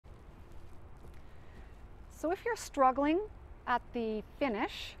So if you're struggling at the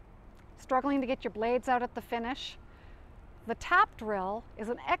finish, struggling to get your blades out at the finish, the tap drill is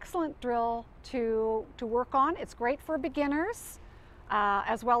an excellent drill to work on. It's great for beginners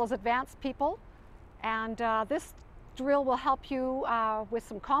as well as advanced people. And this drill will help you with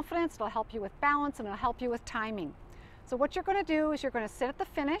some confidence, it'll help you with balance, and it'll help you with timing. So what you're going to do is you're going to sit at the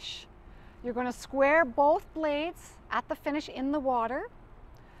finish. You're going to square both blades at the finish in the water.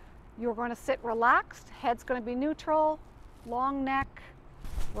 You're going to sit relaxed, head's going to be neutral, long neck,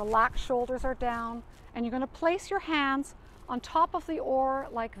 relaxed shoulders are down, and you're going to place your hands on top of the oar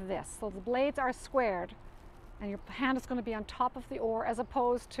like this. So the blades are squared and your hand is going to be on top of the oar as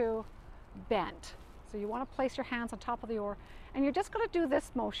opposed to bent. So you want to place your hands on top of the oar, and you're just going to do this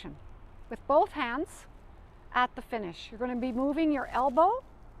motion with both hands at the finish. You're going to be moving your elbow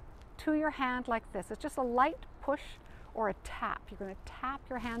to your hand like this. It's just a light push or a tap. You're going to tap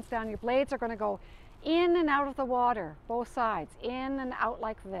your hands down. Your blades are going to go in and out of the water, both sides, in and out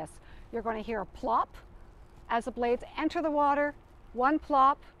like this. You're going to hear a plop as the blades enter the water, one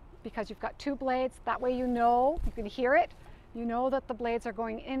plop because you've got two blades. That way you know, you can hear it, you know that the blades are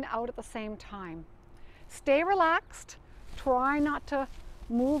going in and out at the same time. Stay relaxed, try not to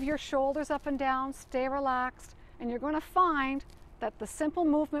move your shoulders up and down, stay relaxed, and you're going to find that the simple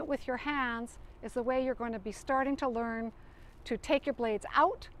movement with your hands is the way you're going to be starting to learn to take your blades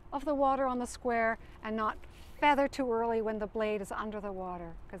out of the water on the square and not feather too early when the blade is under the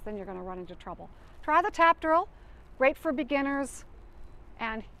water, because then you're going to run into trouble. Try the tap drill, great for beginners,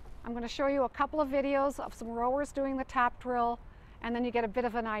 and I'm going to show you a couple of videos of some rowers doing the tap drill, and then you get a bit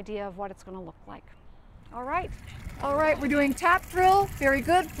of an idea of what it's going to look like. All right, we're doing tap drill, very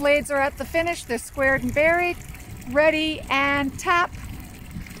good. Blades are at the finish, they're squared and buried, ready and tap.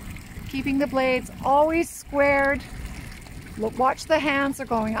 Keeping the blades always squared. Look, watch the hands, they're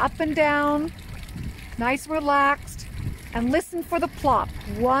going up and down, nice relaxed, and listen for the plop,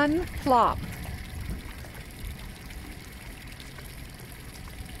 one plop.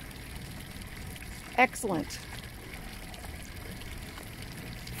 Excellent.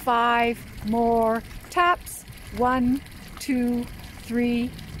 5 more taps. 1, 2, 3,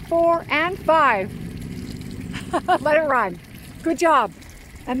 4, and 5. Let it run. Good job.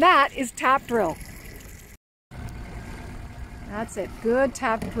 And that is tap drill. That's it. Good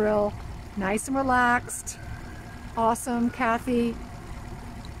tap drill. Nice and relaxed. Awesome, Kathy.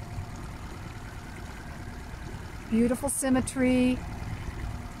 Beautiful symmetry.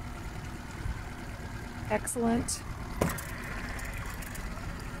 Excellent.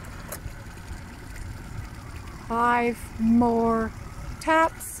 5 more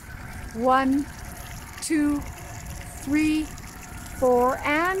taps. 1, 2, 3, 4,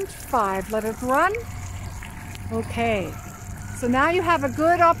 and 5. Let it run. Okay. So now you have a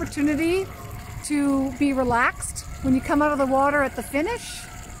good opportunity to be relaxed when you come out of the water at the finish.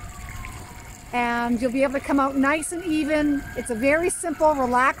 And you'll be able to come out nice and even. It's a very simple,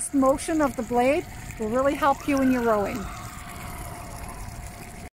 relaxed motion of the blade. Will really help you in your rowing.